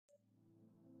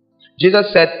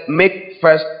Jesus said, make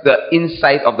first the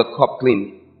inside of the cup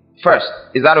clean. First.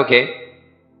 Is that okay?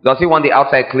 Does he want the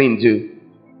outside clean too?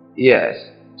 Yes.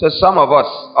 So some of us,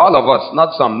 all of us,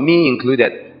 not some, me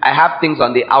included, I have things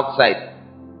on the outside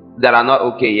that are not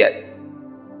okay yet.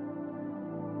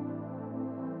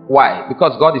 Why?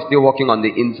 Because God is still working on the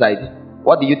inside.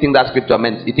 What do you think that scripture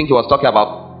meant? You think he was talking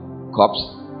about cups?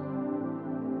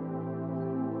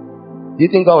 Do you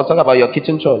think God was talking about your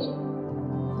kitchen chores?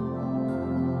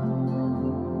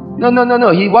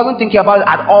 No. He wasn't thinking about it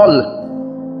at all.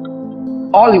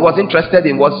 All he was interested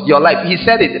in was your life. He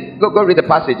said it. Go read the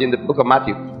passage in the book of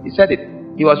Matthew. He said it.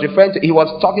 He was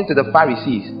talking to the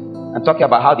Pharisees and talking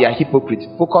about how they are hypocrites.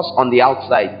 Focus on the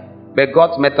outside. But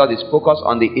God's method is focus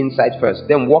on the inside first.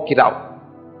 Then work it out.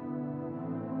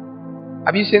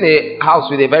 Have you seen a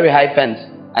house with a very high fence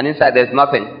and inside there's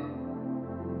nothing?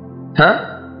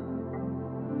 Huh?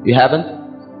 You haven't?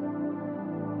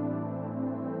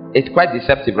 It's quite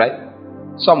deceptive, right?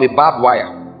 Some with barbed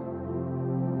wire.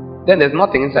 Then there's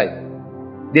nothing inside.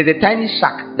 There's a tiny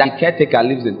shack that the caretaker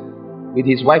lives in with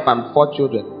his wife and 4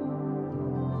 children.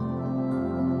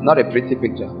 Not a pretty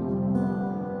picture.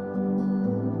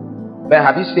 But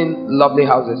have you seen lovely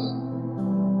houses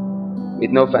with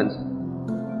no fence?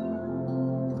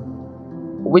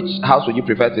 Which house would you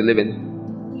prefer to live in?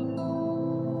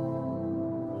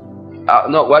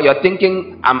 No, well, you're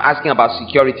thinking I'm asking about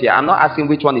security. I'm not asking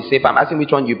which one is safe. I'm asking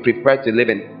which one you prefer to live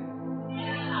in.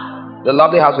 The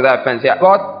lovely house without a fence. Yeah,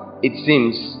 God, it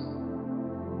seems,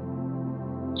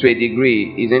 to a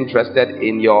degree, is interested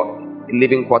in your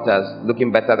living quarters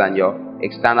looking better than your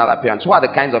external appearance. Who are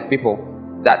the kinds of people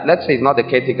that, let's say, it's not the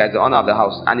caretaker, it's the owner of the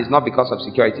house, and it's not because of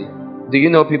security? Do you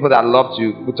know people that love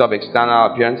to put up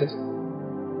external appearances?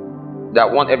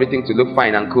 That want everything to look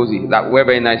fine and cozy, that wear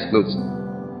very nice clothes,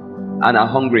 and are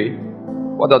hungry?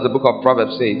 What does the book of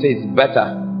Proverbs say? It says it's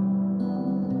better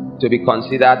to be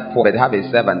considered poor but have a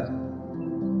servant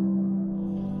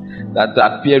than to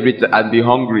appear rich and be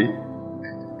hungry.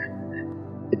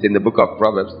 It's in the book of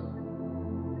Proverbs.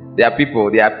 There are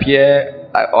people, they appear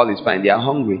all is fine, they are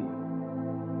hungry.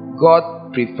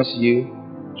 God prefers you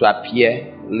to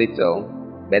appear little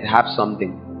but have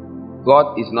something.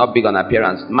 God is not big on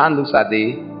appearance. Man looks at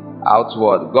the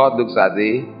outward. God looks at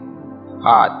the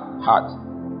heart.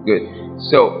 Good.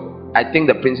 So I think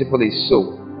the principle is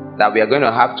so that we are going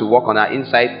to have to work on our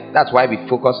inside. That's why we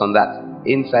focus on that.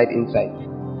 Inside.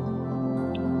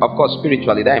 Of course,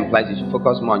 spiritually, that implies you should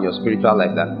focus more on your spiritual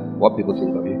life than what people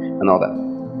think of you and all that.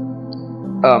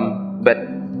 But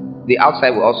the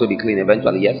outside will also be clean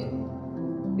eventually, yes?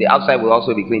 The outside will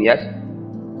also be clean, yes?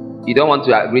 You don't want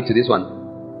to agree to this one.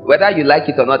 Whether you like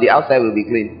it or not, the outside will be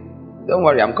clean. Don't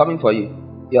worry, I'm coming for you.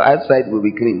 Your outside will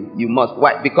be clean. You must.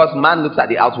 Why? Because man looks at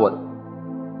the outward.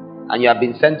 And you have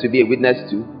been sent to be a witness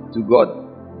to God.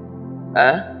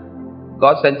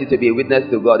 God sent you to be a witness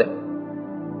to God.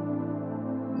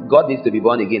 God needs to be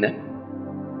born again.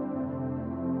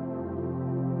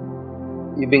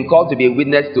 You've been called to be a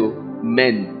witness to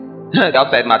men. The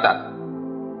outside matters.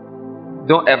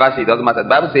 Don't ever say it doesn't matter. The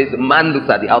Bible says man looks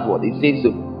at the outward. It says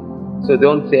so. So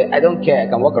don't say, I don't care, I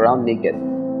can walk around naked.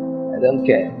 I don't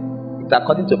care. It's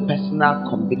according to personal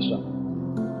conviction.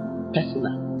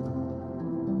 Personal.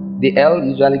 The L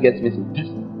usually gets missing.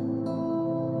 Personal.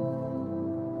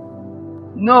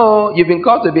 No, you've been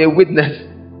called to be a witness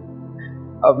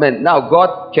of men. Now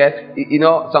God cares. You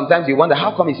know, sometimes you wonder,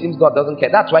 how come it seems God doesn't care?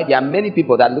 That's why there are many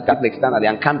people that look at the externally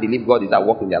and can't believe God is at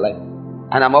work in their life.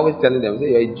 And I'm always telling them, say,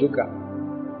 you're a joker.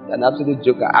 You're an absolute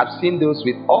joker. I've seen those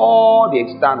with all the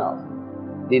externals.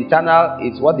 The internal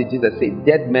is, what did Jesus say?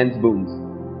 Dead men's bones.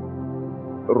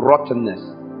 Rottenness.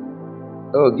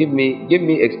 Oh, give me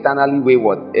externally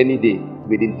wayward any day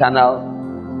with internal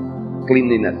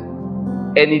cleanliness.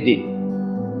 Any day.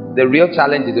 The real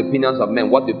challenge is opinions of men.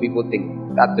 What do people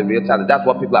think? That's the real challenge. That's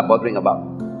what people are bothering about.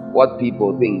 What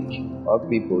people think. What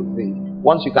people think.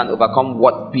 Once you can overcome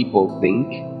what people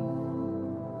think,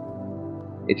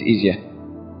 it's easier.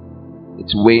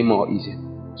 It's way more easier.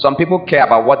 Some people care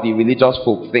about what the religious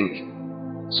folk think.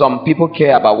 Some people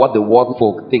care about what the world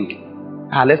folk think.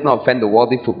 Let's not offend the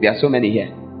worldly folk. There are so many here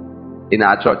in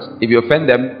our church. If you offend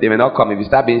them, they may not come. If you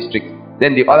start being strict,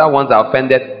 then the other ones are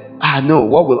offended. No,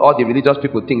 what will all the religious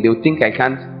people think? They will think I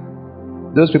can't.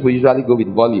 Those people usually go with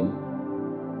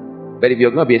volume. But if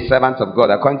you're going to be a servant of God,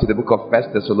 according to the book of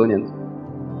 1 Thessalonians,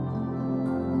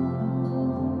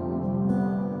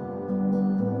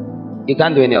 you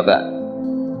can't do any of that.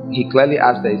 He clearly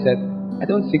asked her, he said, I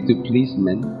don't seek to please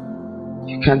men.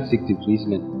 You can't seek to please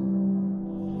men.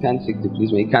 You can't seek to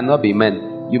please men. You cannot be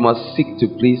men. You must seek to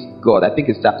please God. I think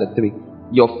it's chapter 3.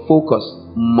 Your focus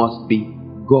must be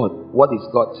God. What is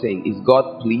God saying? Is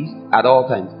God pleased at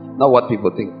all times? Not what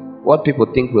people think. What people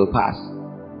think will pass.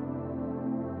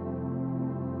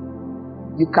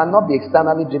 You cannot be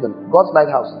externally driven. God's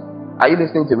lighthouse. Are you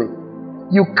listening to me?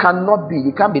 You cannot be.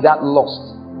 You can't be that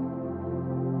lost.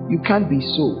 You can't be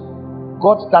so.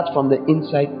 God starts from the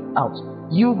inside out.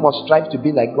 You must strive to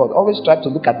be like God. Always strive to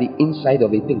look at the inside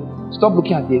of a thing. Stop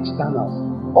looking at the externals.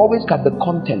 Always look at the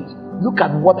content. Look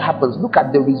at what happens. Look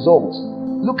at the results.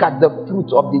 Look at the fruit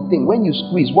of the thing. When you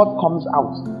squeeze, what comes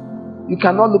out? You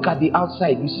cannot look at the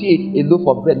outside. You see a loaf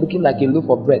of bread looking like a loaf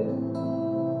of bread.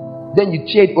 Then you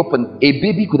tear it open. A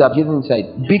baby could have hidden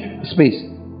inside. Big space.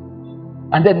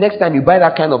 And then next time you buy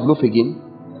that kind of loaf again.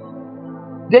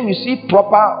 Then you see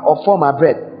proper or former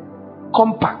bread.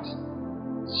 Compact.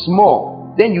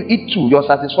 Small. Then you eat two. You're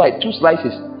satisfied. 2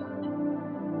 slices.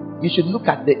 You should look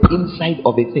at the inside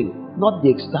of a thing, not the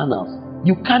externals.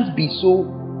 You can't be so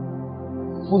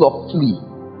full of flea.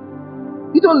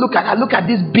 You don't look at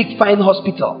this big fine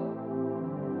hospital,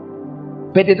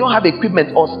 but they don't have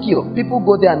equipment or skill. People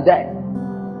go there and die.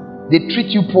 They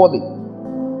treat you poorly.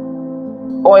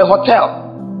 Or a hotel,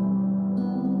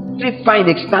 very fine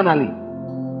externally.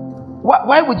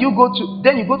 Why would you go to,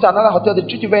 then you go to another hotel, they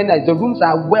treat you very nice. The rooms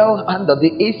are well handled,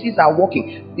 the ACs are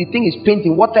working, the thing is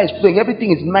painting, water is flowing, everything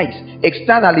is nice.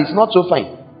 Externally, it's not so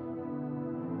fine.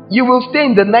 You will stay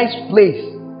in the nice place.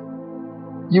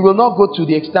 You will not go to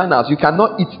the externals. You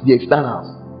cannot eat the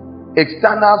externals.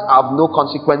 Externals have no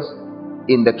consequence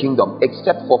in the kingdom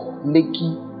except for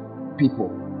flaky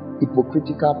people,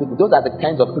 hypocritical people. Those are the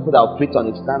kinds of people that operate on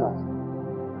externals.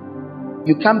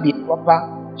 You can't be a proper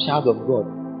child of God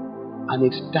and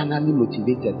externally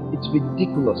motivated. It's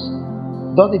ridiculous.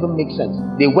 Doesn't even make sense.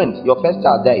 They went, your first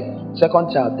child died,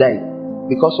 second child died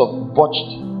because of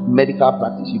botched medical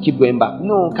practice. You keep going back.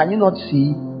 No, can you not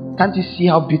see? Can't you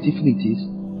see how beautiful it is?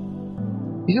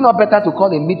 Is it not better to call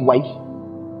a midwife?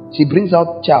 She brings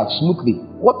out child smoothly.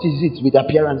 What is it with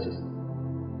appearances?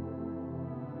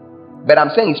 But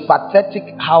I'm saying it's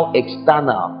pathetic how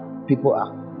external people are.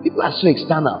 People are so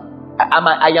external.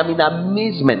 I am in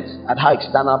amazement at how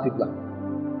external people are.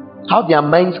 How their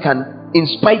minds can, in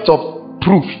spite of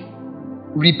proof,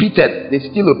 repeated, they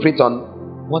still operate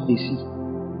on what they see.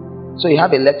 So you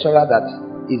have a lecturer that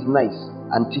is nice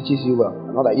and teaches you well,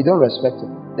 and all that. You don't respect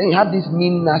him. Then you have this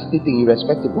mean, nasty thing, you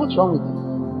respect him. What's wrong with it?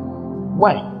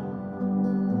 Why?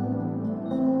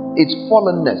 It's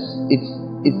fallenness.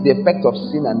 It's the effect of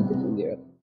sin and